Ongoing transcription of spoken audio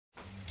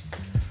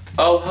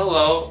Oh,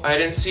 hello. I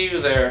didn't see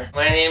you there.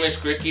 My name is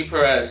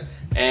Perez,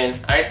 and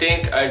I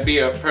think I'd be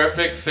a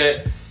perfect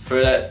fit for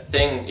that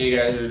thing you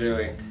guys are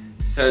doing.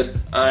 Because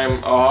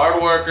I'm a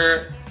hard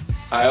worker,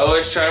 I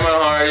always try my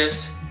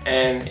hardest,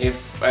 and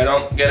if I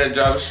don't get a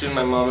job soon,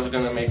 my mom's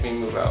gonna make me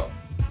move out.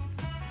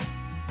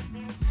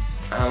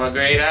 I'm a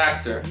great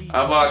actor.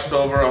 I've watched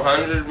over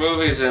 100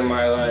 movies in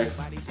my life.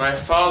 My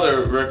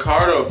father,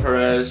 Ricardo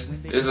Perez,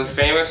 is a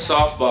famous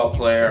softball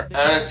player. I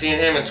haven't seen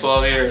him in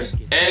 12 years.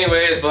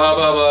 Anyways, blah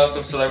blah blah,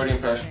 some celebrity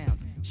impression.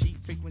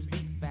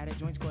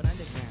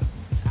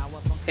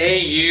 Hey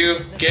you,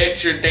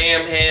 get your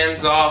damn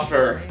hands off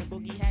her.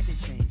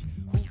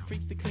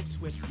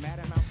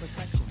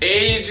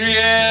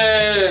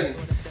 Adrian!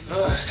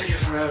 Oh, it's taking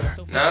forever.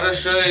 Now to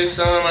show you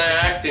some of my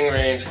acting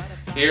range.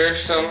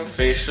 Here's some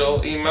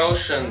facial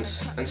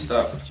emotions and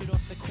stuff.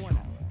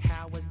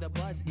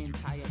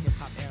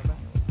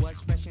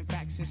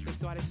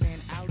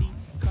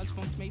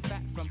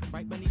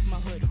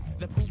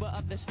 The pooba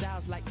of the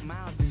styles like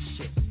miles and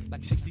shit.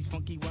 Like 60s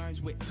funky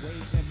worms with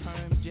waves and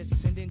perms.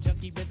 Just sending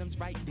junky rhythms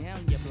right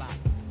down your block.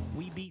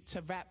 We beat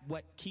to rap,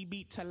 what key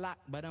beat to lock,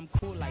 but I'm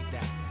cool like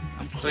that.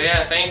 So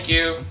yeah, thank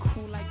you. I'm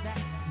cool like that.